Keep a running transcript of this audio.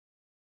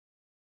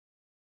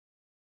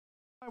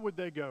would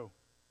they go?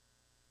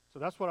 So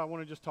that's what I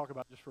want to just talk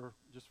about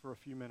just for a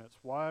few minutes.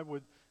 Why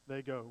would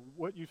they go?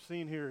 What you've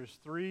seen here is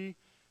three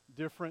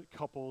different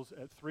couples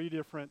at three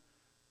different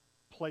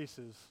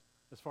places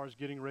as far as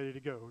getting ready to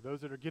go.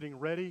 Those that are getting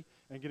ready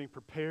and getting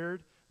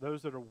prepared,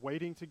 those that are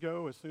waiting to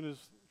go as soon as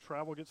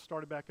travel gets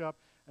started back up,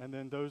 and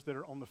then those that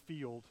are on the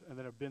field and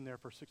that have been there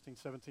for 16,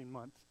 17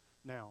 months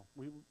now.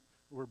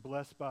 We're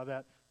blessed by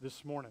that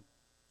this morning.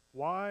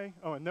 Why?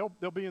 Oh, and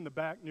they'll be in the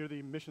back near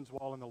the missions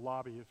wall in the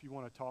lobby if you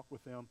want to talk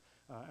with them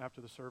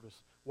after the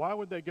service. Why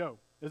would they go?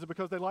 Is it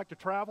because they like to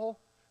travel?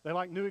 They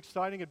like new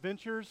exciting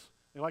adventures?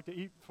 They like to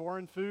eat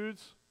foreign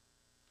foods?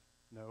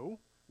 No.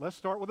 Let's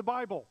start with the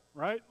Bible,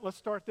 right? Let's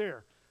start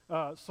there.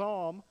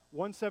 Psalm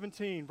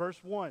 117, verse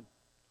 1.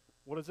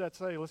 What does that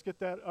say? Let's get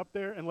that up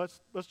there, and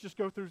let's just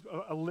go through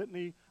a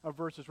litany of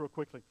verses real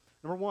quickly.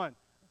 Number 1,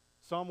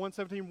 Psalm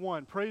 117,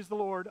 1. Praise the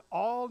Lord,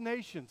 all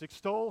nations,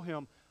 extol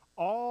him,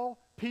 all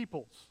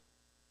peoples.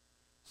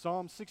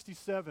 Psalm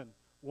 67,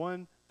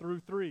 1 through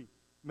 3.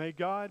 May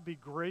God be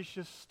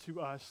gracious to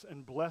us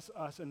and bless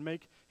us and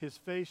make his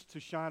face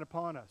to shine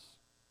upon us.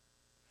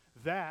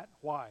 That,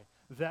 why?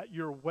 That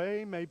your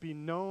way may be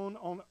known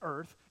on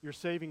earth, your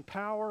saving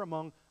power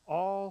among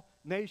all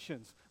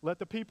nations. Let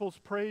the peoples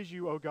praise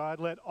you, O God.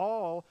 Let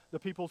all the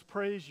peoples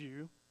praise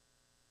you.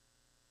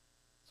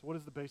 So what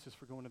is the basis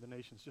for going to the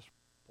nations? Just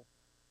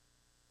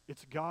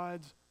it's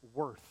God's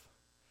worth.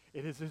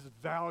 It is his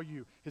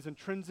value, his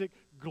intrinsic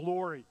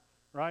glory,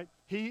 right?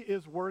 He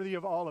is worthy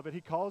of all of it.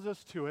 He calls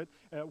us to it,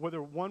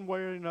 whether one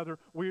way or another,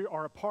 we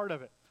are a part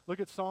of it.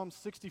 Look at Psalm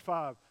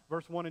 65,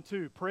 verse 1 and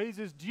 2. Praise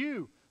is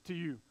due to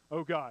you,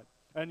 O God.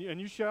 And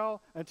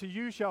to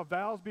you shall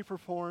vows be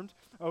performed.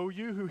 O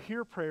you who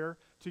hear prayer,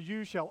 to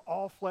you shall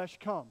all flesh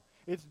come.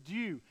 It's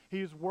due.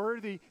 He is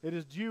worthy. It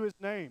is due his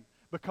name.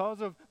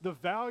 Because of the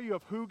value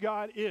of who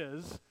God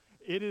is,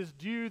 it is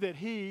due that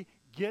he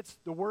gets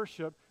the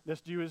worship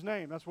that's due his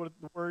name. That's what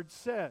the word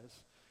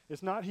says.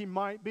 It's not he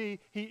might be,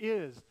 he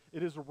is.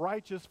 It is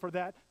righteous for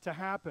that to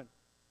happen.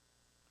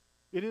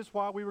 It is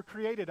why we were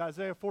created.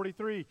 Isaiah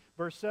 43,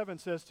 verse 7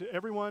 says, to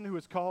everyone who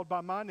is called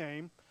by my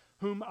name,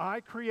 whom I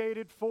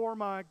created for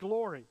my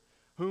glory,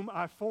 whom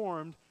I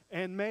formed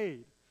and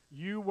made.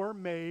 You were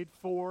made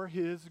for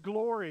his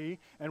glory.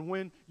 And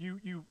when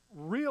you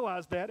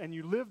realize that and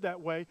you live that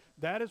way,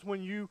 that is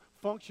when you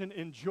function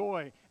in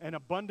joy and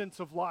abundance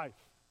of life.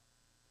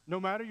 No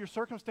matter your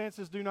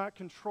circumstances do not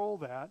control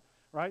that,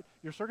 right?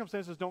 Your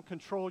circumstances don't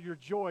control your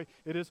joy.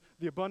 It is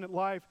the abundant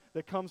life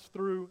that comes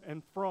through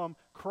and from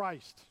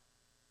Christ.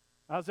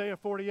 Isaiah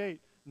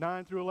 48,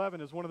 9 through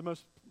 11 is one of the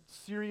most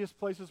serious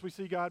places we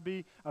see God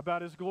be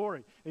about his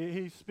glory.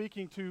 He's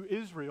speaking to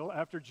Israel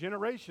after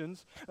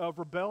generations of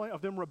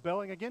them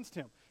rebelling against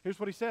him. Here's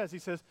what he says. He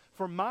says,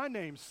 for my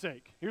name's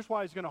sake, here's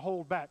why he's going to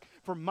hold back.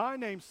 For my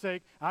name's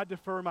sake, I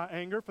defer my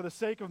anger. For the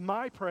sake of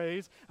my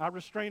praise, I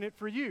restrain it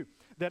for you,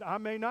 that I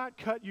may not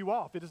cut you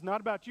off. It is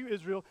not about you,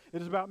 Israel.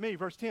 It is about me.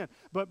 Verse 10,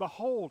 but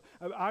behold,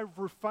 I've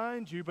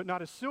refined you, but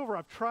not as silver.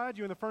 I've tried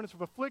you in the furnace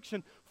of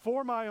affliction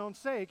for my own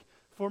sake.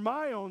 For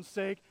my own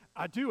sake,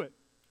 I do it.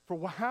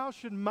 For how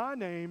should my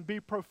name be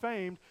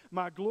profaned?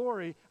 My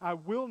glory I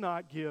will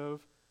not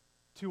give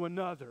to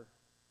another.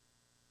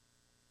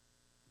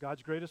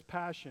 God's greatest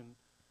passion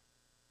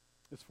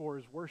is for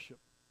his worship.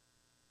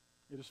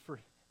 It is for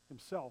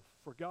himself,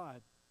 for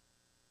God.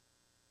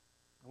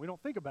 And we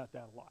don't think about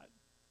that a lot.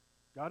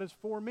 God is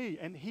for me,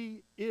 and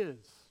he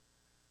is.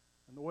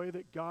 And the way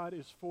that God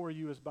is for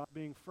you is by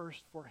being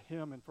first for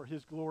him and for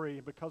his glory.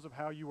 And because of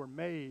how you were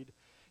made,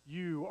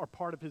 you are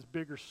part of his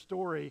bigger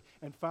story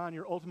and find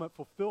your ultimate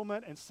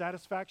fulfillment and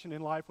satisfaction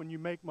in life when you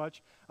make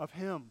much of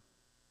him.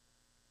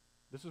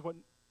 This is what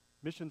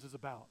missions is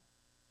about.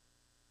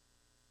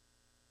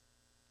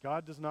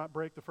 God does not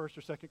break the first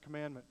or second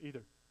commandment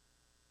either.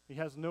 He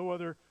has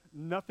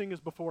nothing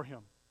is before him.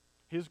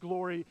 His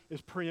glory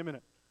is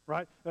preeminent,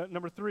 right?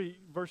 Number 3,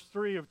 verse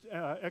 3 of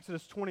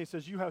Exodus 20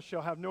 says, you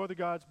shall have no other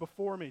gods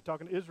before me,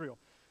 talking to Israel.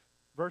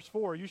 Verse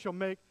 4, you shall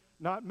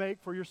not make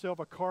for yourself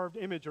a carved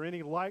image or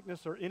any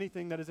likeness or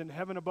anything that is in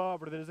heaven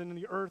above or that is in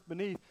the earth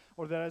beneath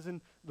or that is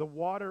in the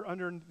water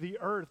under the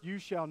earth. You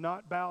shall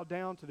not bow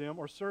down to them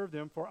or serve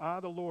them, for I,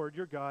 the Lord,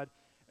 your God,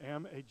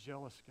 am a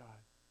jealous God.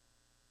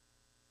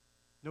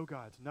 No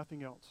gods,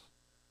 nothing else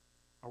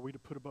are we to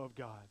put above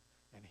God.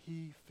 And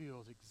he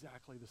feels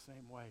exactly the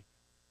same way.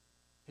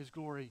 His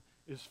glory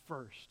is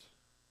first.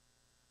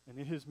 And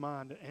in his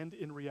mind and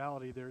in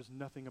reality, there is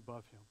nothing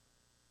above him.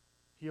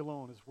 He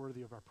alone is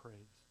worthy of our praise.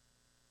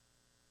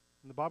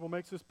 And the Bible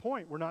makes this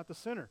point. We're not the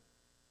sinner.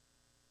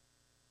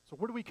 So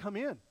where do we come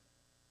in?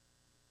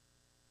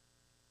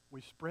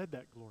 We spread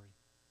that glory.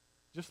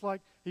 Just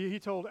like he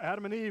told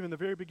Adam and Eve in the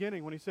very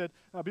beginning when he said,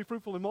 be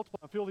fruitful and multiply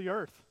and fill the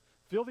earth.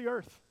 Fill the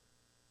earth.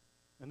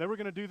 And they were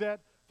going to do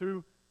that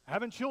through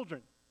having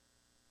children.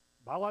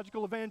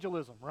 Biological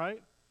evangelism,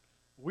 right?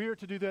 We are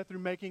to do that through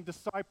making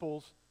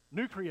disciples,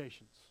 new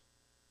creations.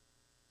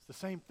 It's the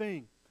same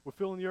thing. We're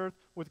filling the earth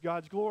with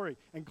God's glory.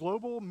 And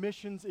global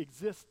missions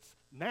exists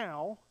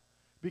now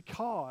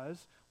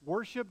because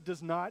worship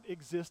does not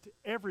exist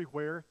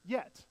everywhere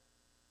yet.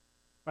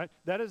 Right?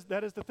 That is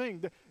the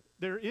thing.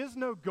 There is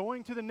no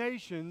going to the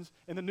nations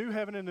in the new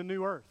heaven and the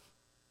new earth.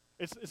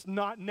 It's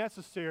not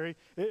necessary.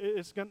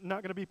 It's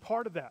not going to be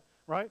part of that,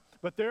 right?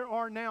 But there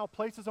are now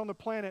places on the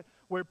planet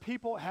where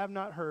people have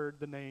not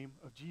heard the name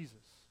of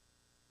Jesus.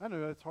 I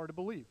know that's hard to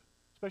believe,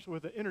 especially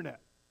with the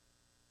internet.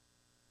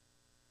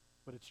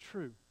 But it's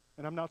true.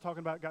 And I'm not talking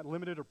about got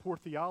limited or poor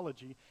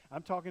theology.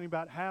 I'm talking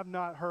about have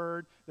not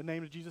heard the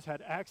name of Jesus,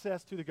 had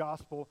access to the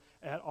gospel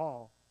at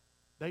all.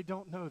 They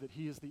don't know that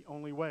he is the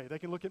only way. They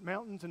can look at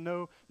mountains and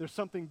know there's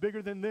something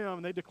bigger than them,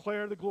 and they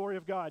declare the glory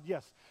of God,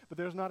 yes. But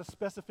there's not a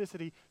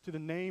specificity to the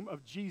name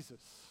of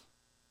Jesus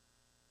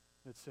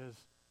that says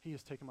he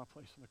has taken my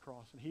place on the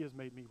cross, and he has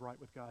made me right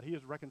with God. He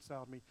has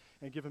reconciled me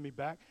and given me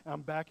back.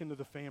 I'm back into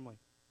the family.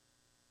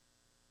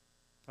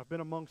 I've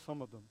been among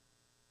some of them,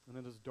 and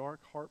in this dark,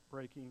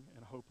 heartbreaking,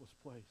 and hopeless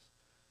place.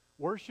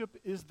 Worship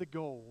is the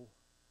goal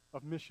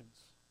of missions.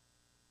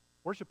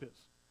 Worship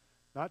is.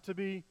 Not to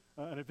be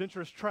an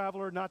adventurous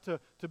traveler, not to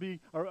be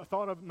a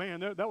thought of,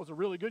 man, that was a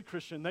really good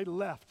Christian. They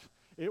left.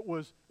 It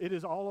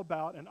is all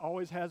about, and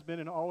always has been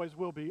and always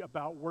will be,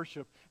 about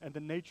worship and the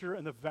nature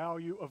and the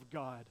value of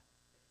God.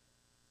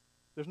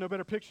 There's no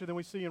better picture than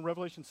we see in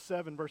Revelation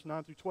 7, verse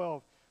 9 through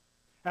 12.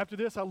 After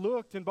this I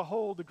looked, and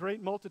behold, the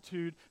great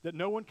multitude that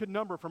no one could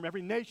number from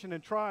every nation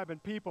and tribe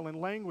and people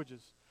and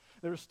languages.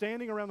 They were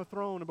standing around the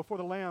throne and before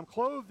the Lamb,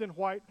 clothed in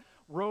white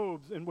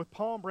robes and with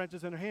palm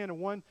branches in their hand,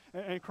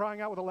 and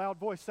crying out with a loud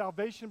voice,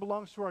 "Salvation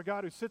belongs to our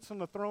God who sits on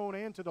the throne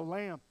and to the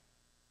Lamb."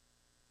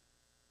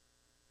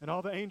 And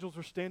all the angels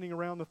were standing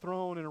around the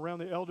throne and around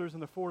the elders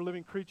and the four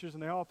living creatures,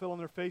 and they all fell on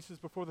their faces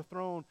before the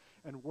throne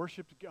and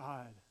worshiped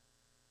God,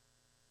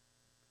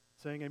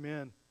 saying,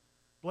 "Amen.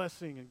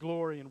 Blessing and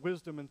glory and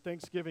wisdom and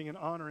thanksgiving and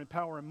honor and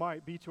power and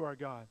might be to our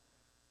God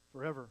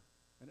forever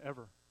and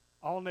ever."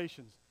 All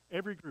nations,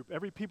 every group,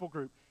 every people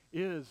group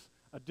is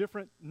a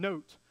different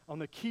note on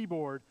the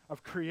keyboard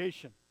of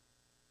creation.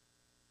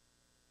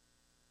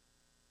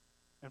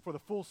 And for the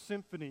full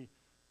symphony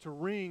to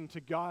ring to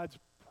God's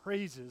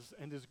praises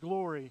and his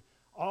glory,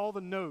 all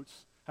the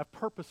notes have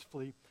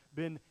purposefully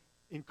been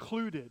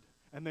included,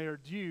 and they are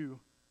due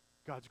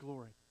God's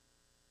glory.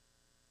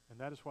 And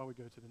that is why we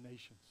go to the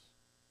nations.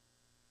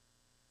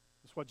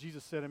 That's what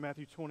Jesus said in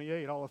Matthew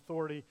 28, "All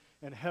authority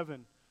in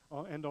heaven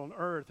and on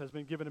earth has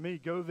been given to me.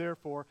 Go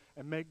therefore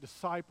and make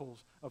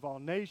disciples of all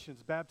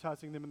nations,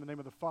 baptizing them in the name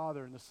of the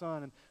Father and the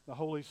Son and the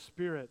Holy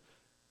Spirit,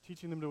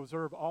 teaching them to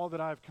observe all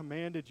that I have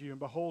commanded you. And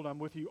behold, I'm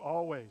with you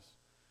always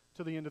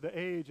till the end of the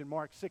age." In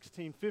Mark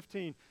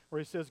 16:15, where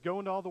he says, "Go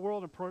into all the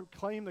world and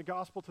proclaim the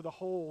gospel to the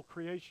whole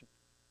creation."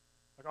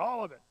 Like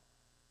all of it.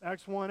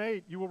 Acts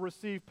 1:8, "You will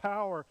receive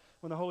power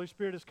when the Holy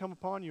Spirit has come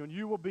upon you, and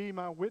you will be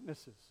my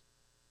witnesses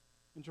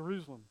in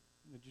Jerusalem,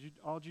 in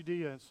all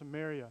Judea and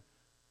Samaria,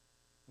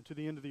 and to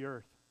the end of the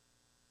earth."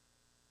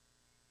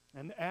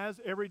 And as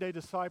everyday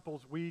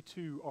disciples, we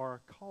too are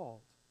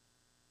called.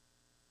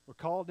 We're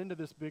called into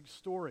this big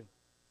story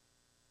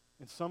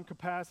in some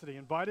capacity,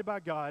 invited by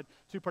God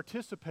to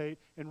participate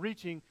in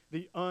reaching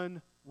the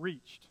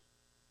unreached.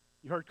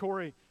 You heard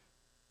Corey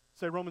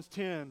say Romans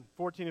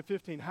 10:14 and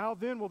 15. "How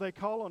then will they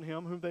call on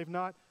him whom they've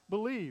not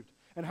believed?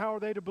 And how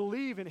are they to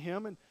believe in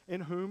him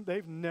in whom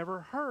they've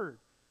never heard?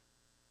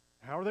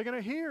 How are they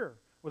going to hear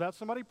without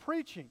somebody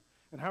preaching?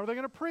 And how are they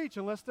going to preach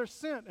unless they're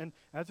sent? And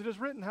as it is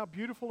written, how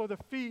beautiful are the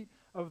feet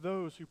of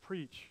those who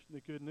preach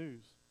the good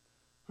news."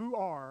 Who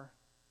are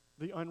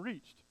the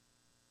unreached?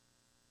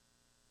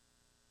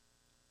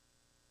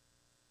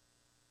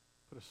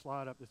 Put a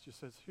slide up that just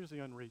says, here's the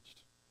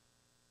unreached.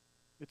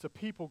 It's a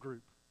people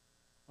group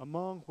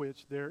among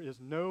which there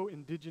is no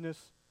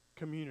indigenous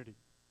community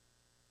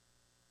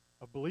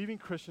of believing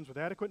Christians with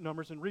adequate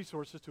numbers and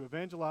resources to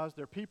evangelize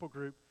their people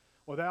group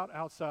without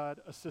outside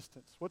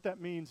assistance. What that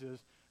means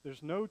is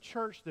there's no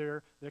church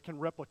there that can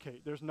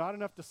replicate. There's not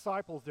enough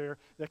disciples there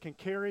that can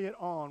carry it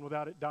on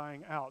without it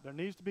dying out. There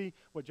needs to be,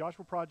 what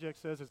Joshua Project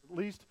says, is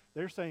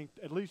they're saying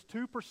at least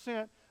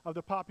 2% of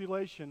the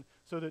population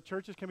so that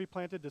churches can be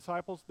planted,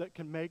 disciples that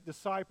can make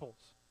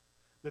disciples.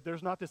 That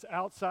there's not this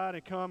outside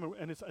and come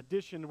and this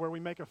addition where we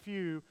make a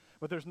few,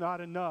 but there's not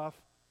enough,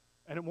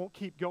 and it won't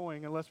keep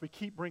going unless we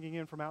keep bringing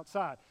in from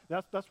outside.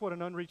 That's what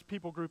an unreached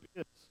people group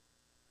is.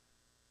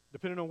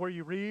 Depending on where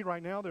you read,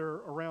 right now there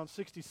are around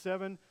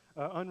 67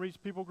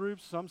 unreached people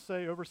groups. Some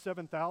say over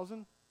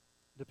 7,000,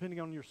 depending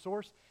on your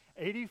source.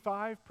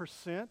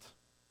 85%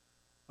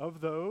 of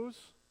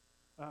those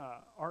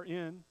are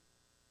in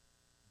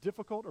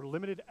difficult or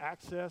limited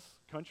access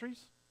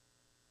countries.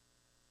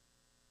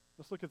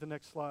 Let's look at the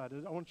next slide.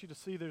 I want you to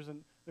see there's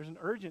an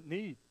urgent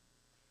need.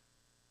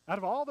 Out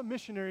of all the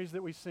missionaries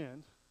that we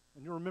send,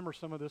 and you'll remember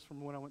some of this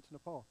from when I went to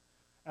Nepal,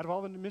 out of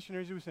all the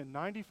missionaries we send,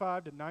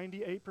 95 to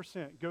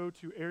 98% go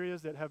to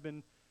areas that have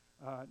been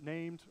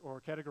named or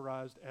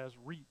categorized as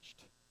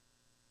reached.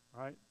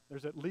 Right?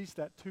 There's at least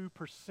that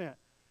 2%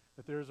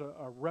 that there's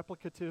a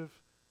replicative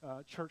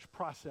church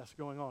process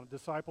going on.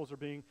 Disciples are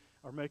being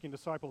are making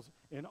disciples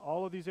in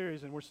all of these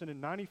areas, and we're sending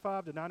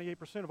 95 to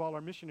 98% of all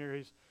our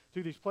missionaries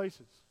to these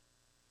places.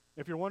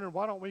 If you're wondering,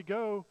 why don't we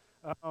go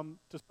to some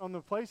of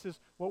the places,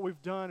 what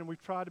we've done, and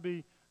we've tried to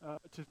be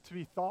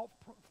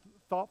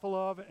thoughtful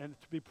of and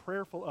to be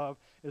prayerful of,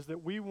 is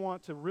that we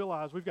want to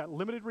realize we've got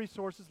limited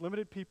resources,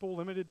 limited people,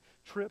 limited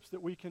trips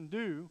that we can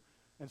do.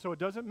 And so it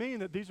doesn't mean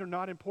that these are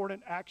not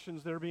important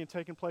actions that are being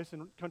taken place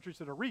in countries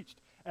that are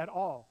reached at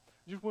all.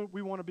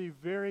 We want to be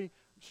very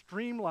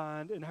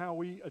streamlined in how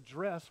we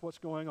address what's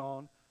going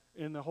on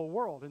in the whole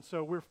world. And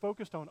so we're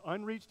focused on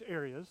unreached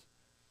areas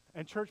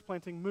and church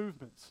planting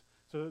movements.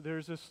 So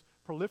there's this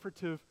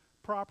proliferative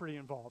property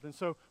involved. And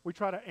so we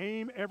try to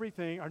aim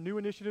everything, our new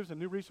initiatives and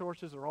new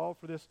resources are all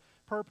for this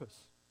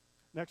purpose.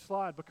 Next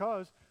slide,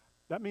 because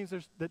that means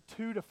that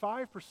 2 to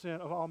 5%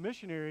 of all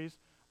missionaries,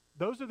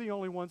 those are the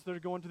only ones that are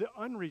going to the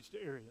unreached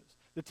areas.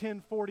 The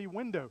 1040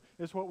 window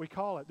is what we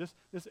call it,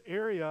 this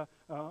area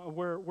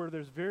where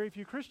there's very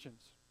few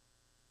Christians.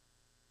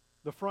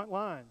 The front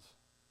lines,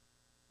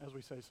 as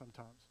we say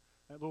sometimes.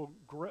 That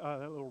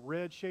little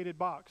red shaded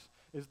box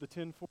is the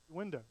 1040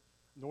 window.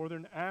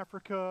 Northern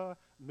Africa,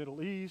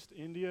 Middle East,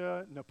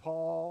 India,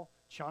 Nepal,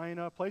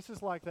 China,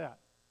 places like that.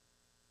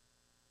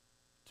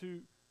 2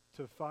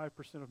 to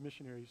 5% of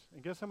missionaries.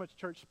 And guess how much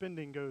church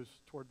spending goes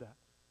toward that?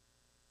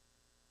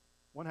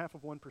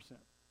 0.5%.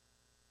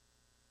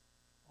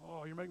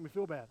 Oh, you're making me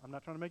feel bad. I'm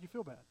not trying to make you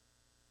feel bad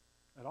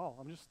at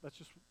all. That's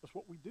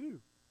what we do.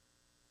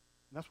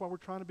 And that's why we're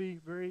trying to be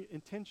very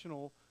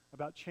intentional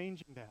about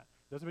changing that.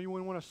 Doesn't mean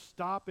we want to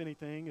stop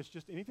anything. It's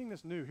just anything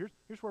that's new.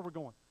 Here's where we're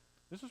going.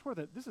 This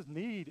is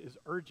need is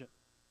urgent.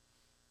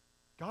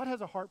 God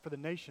has a heart for the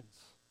nations,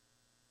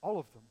 all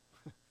of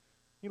them.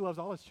 He loves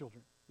all his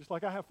children. Just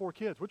like I have 4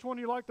 kids. Which one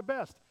do you like the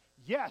best?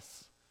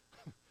 Yes.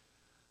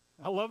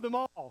 I love them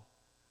all.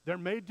 They're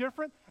made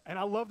different, and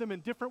I love them in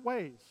different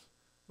ways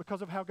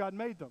because of how God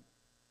made them.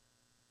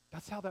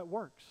 That's how that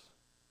works.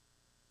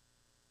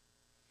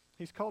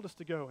 He's called us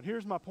to go. And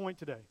here's my point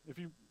today.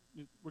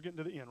 We're getting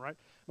to the end, right?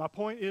 My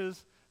point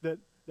is that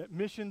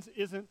missions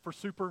isn't for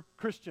super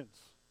Christians.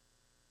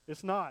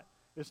 It's not.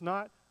 It's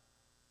not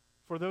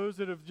for those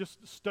that have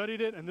just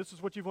studied it and this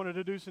is what you've wanted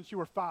to do since you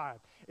were 5.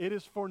 It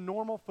is for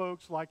normal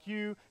folks like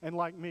you and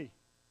like me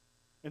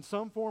in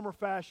some form or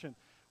fashion.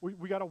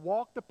 We got to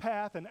walk the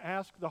path and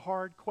ask the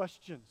hard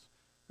questions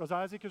because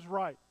Isaac is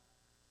right.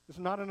 It's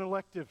not an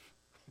elective.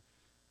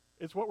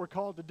 It's what we're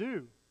called to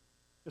do.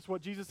 It's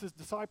what Jesus'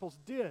 disciples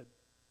did.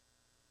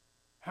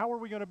 How are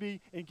we going to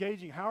be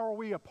engaging? How are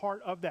we a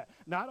part of that?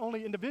 Not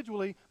only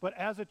individually, but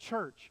as a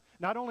church.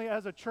 Not only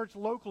as a church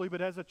locally,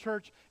 but as a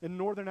church in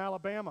northern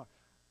Alabama.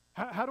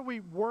 How do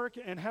we work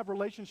and have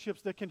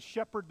relationships that can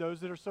shepherd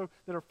those that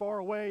are far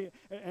away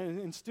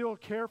and still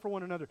care for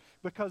one another?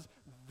 Because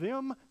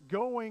them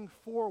going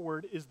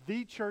forward is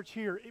the church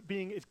here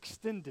being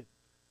extended.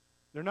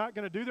 They're not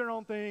going to do their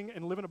own thing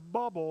and live in a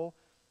bubble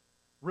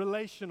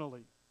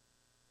relationally.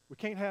 We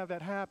can't have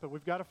that happen.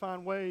 We've got to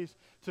find ways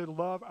to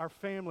love our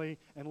family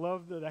and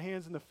love the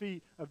hands and the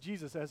feet of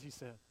Jesus, as he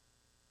said.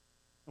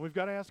 And we've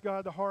got to ask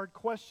God the hard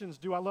questions.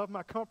 Do I love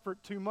my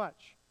comfort too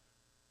much?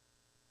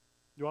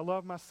 Do I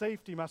love my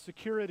safety, my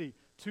security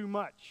too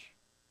much?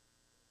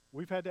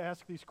 We've had to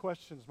ask these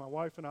questions, my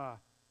wife and I,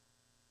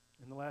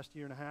 in the last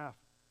year and a half.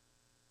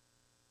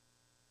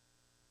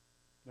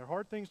 They're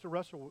hard things to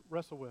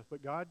wrestle with,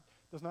 but God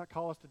does not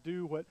call us to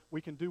do what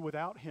we can do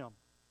without him.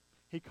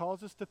 He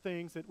calls us to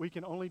things that we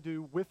can only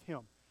do with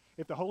him.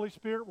 If the Holy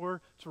Spirit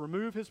were to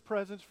remove his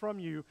presence from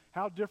you,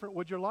 how different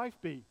would your life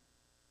be?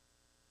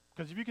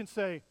 Because if you can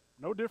say,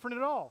 no different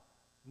at all,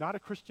 not a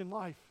Christian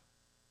life.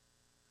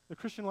 The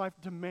Christian life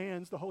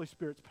demands the Holy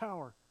Spirit's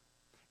power.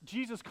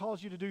 Jesus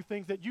calls you to do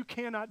things that you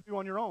cannot do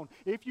on your own.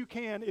 If you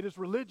can, it is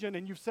religion,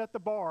 and you've set the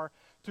bar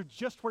to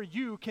just where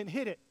you can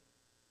hit it.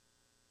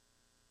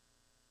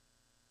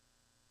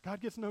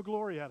 God gets no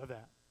glory out of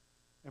that.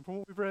 And from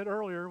what we've read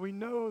earlier, we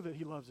know that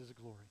he loves his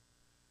glory.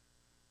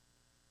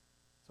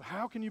 So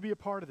how can you be a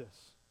part of this?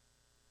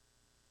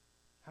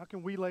 How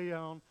can we lay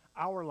down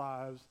our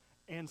lives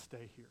and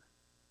stay here?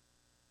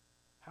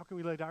 How can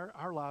we lay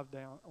our lives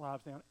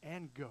down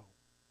and go?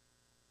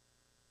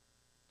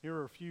 Here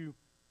are a few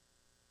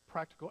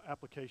practical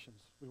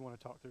applications we want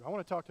to talk through. I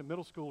want to talk to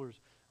middle schoolers.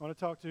 I want to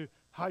talk to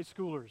high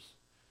schoolers.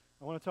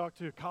 I want to talk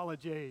to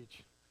college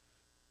age.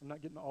 I'm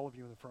not getting all of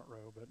you in the front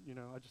row, but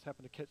I just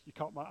happened to you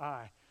caught my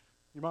eye.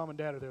 Your mom and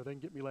dad are there. They can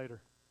get me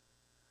later.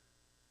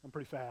 I'm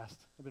pretty fast.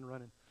 I've been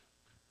running.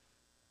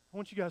 I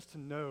want you guys to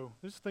know,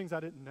 there's things I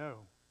didn't know.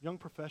 Young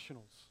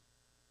professionals.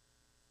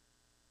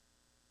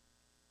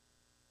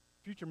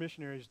 Future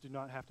missionaries do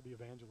not have to be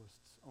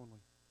evangelists only.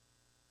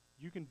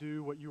 You can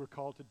do what you were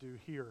called to do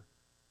here,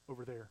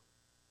 over there.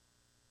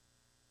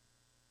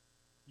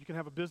 You can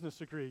have a business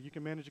degree. You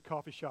can manage a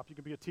coffee shop. You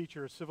can be a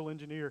teacher, a civil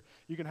engineer.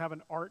 You can have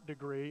an art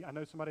degree. I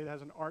know somebody that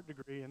has an art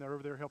degree, and they're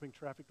over there helping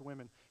trafficked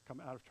women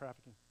come out of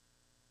trafficking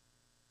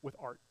with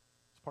art.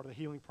 It's part of the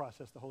healing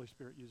process the Holy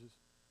Spirit uses.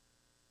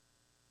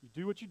 You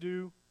do what you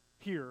do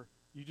here,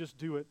 You just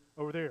do it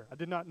over there. I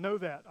did not know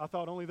that. I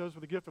thought only those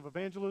with the gift of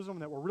evangelism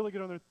that were really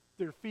good on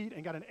their feet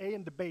and got an A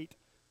in debate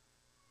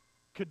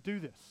could do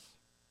this.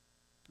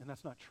 And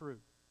that's not true.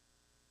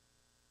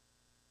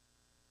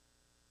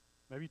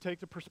 Maybe take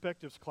the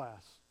perspectives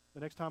class the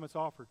next time it's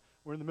offered.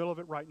 We're in the middle of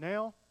it right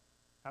now.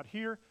 Out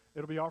here,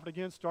 it'll be offered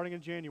again starting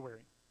in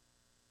January.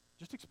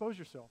 Just expose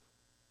yourself.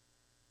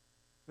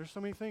 There's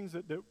so many things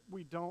that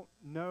we don't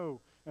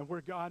know, and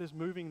where God is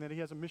moving, that he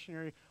has a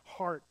missionary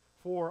heart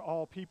for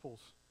all peoples.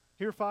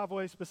 Here are 5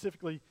 ways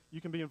specifically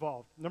you can be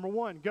involved. Number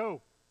 1,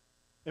 go.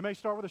 It may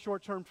start with a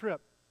short-term trip.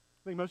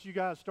 I think most of you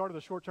guys started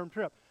a short-term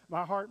trip.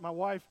 My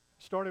wife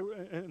started,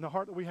 and the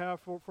heart that we have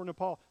for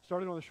Nepal,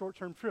 started on a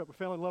short-term trip. We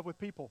fell in love with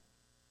people.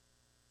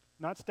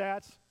 Not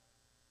stats,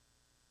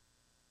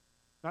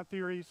 not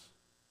theories,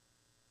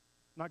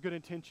 not good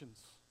intentions.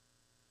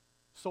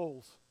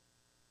 Souls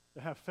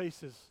that have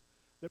faces,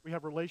 that we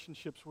have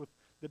relationships with,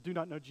 that do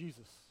not know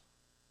Jesus.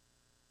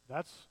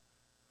 That's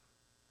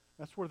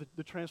where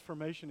the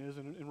transformation is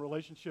in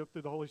relationship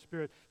through the Holy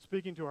Spirit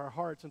speaking to our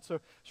hearts. And so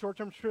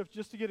short-term trips,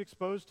 just to get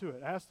exposed to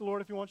it. Ask the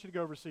Lord if he wants you to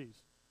go overseas.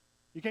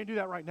 You can't do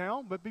that right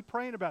now, but be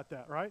praying about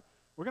that, right?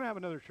 We're going to have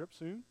another trip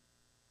soon.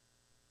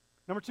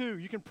 Number 2,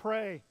 you can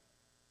pray.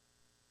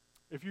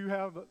 If you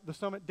have the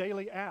Summit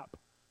Daily app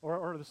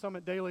or the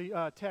Summit Daily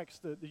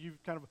text that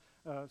you've kind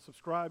of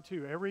subscribed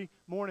to, every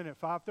morning at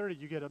 5:30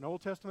 you get an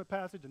Old Testament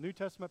passage, a New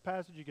Testament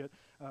passage, you get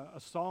a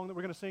song that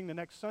we're going to sing the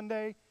next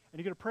Sunday, and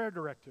you get a prayer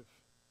directive.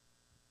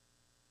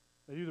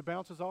 It either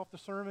bounces off the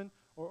sermon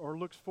or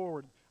looks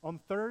forward. On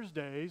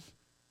Thursdays,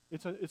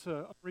 it's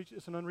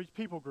an unreached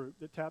people group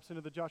that taps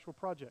into the Joshua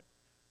Project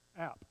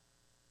app.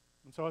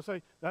 And so I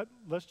say that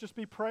let's just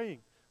be praying.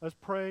 Let's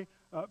pray.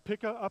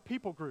 Pick a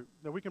people group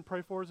that we can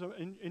pray for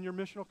in your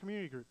missional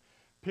community group.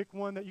 Pick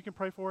one that you can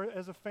pray for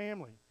as a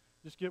family.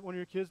 Just get one of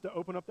your kids to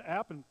open up the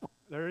app, and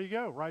there you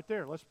go, right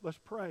there. Let's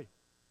pray.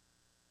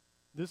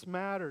 This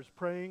matters.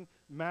 Praying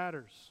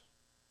matters.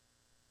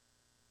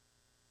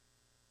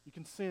 You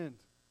can send.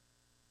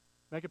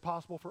 Make it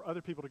possible for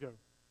other people to go.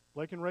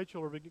 Blake and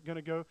Rachel are going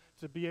to go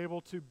to be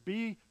able to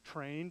be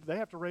trained. They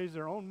have to raise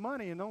their own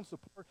money and own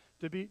support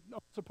to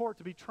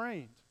be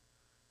trained.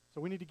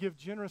 So we need to give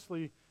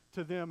generously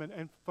to them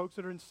and folks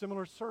that are in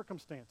similar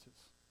circumstances.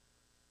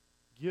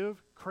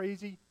 Give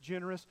crazy,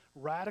 generous,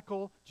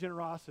 radical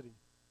generosity.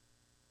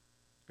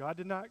 God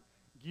did not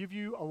give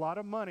you a lot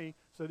of money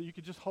so that you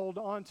could just hold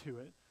on to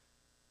it.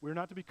 We're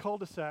not to be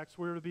cul-de-sacs.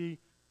 We're to be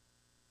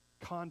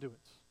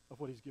conduits of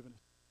what he's given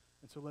us.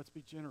 And so let's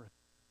be generous.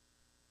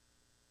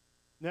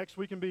 Next,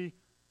 we can be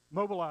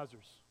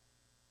mobilizers.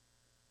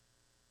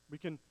 We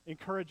can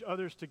encourage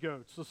others to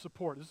go, to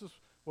support. This is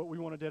what we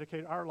want to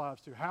dedicate our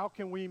lives to. How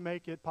can we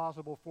make it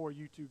possible for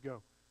you to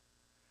go?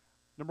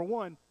 Number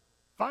 1,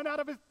 find out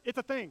if it's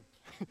a thing.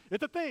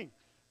 It's a thing.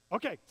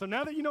 Okay, so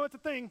now that you know it's a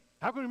thing,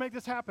 how can we make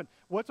this happen?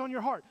 What's on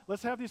your heart?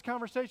 Let's have these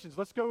conversations.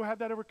 Let's go have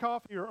that over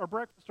coffee or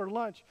breakfast or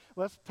lunch.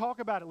 Let's talk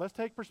about it. Let's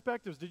take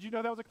perspectives. Did you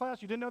know that was a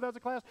class? You didn't know that was a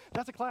class?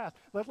 That's a class.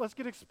 Let's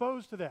get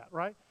exposed to that,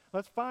 right?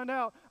 Let's find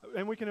out,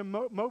 and we can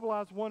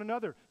mobilize one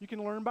another. You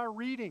can learn by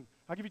reading.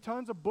 I'll give you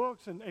tons of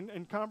books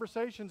and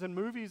conversations and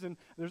movies, and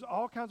there's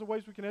all kinds of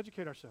ways we can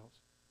educate ourselves.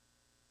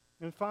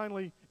 And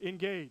finally,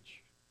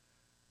 engage.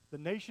 The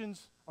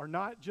nations are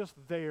not just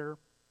there,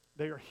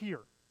 they are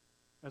here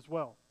as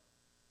well.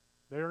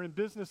 They are in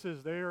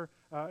businesses. They are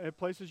at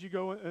places you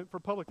go for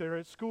public. They're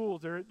at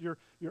schools. They're at your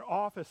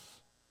office.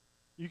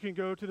 You can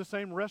go to the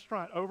same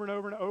restaurant over and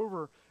over and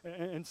over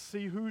and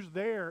see who's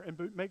there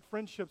and make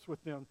friendships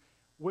with them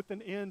with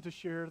an end to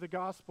share the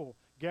gospel.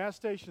 Gas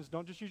stations,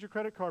 don't just use your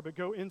credit card, but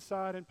go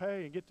inside and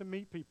pay and get to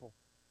meet people.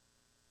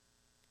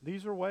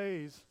 These are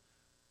ways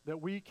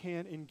that we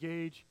can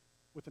engage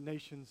with the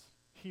nations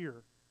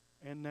here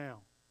and now.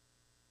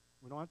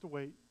 We don't have to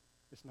wait.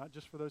 It's not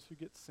just for those who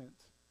get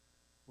sent.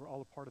 We're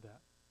all a part of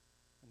that,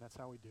 and that's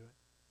how we do it.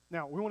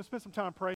 Now, we want to spend some time praying.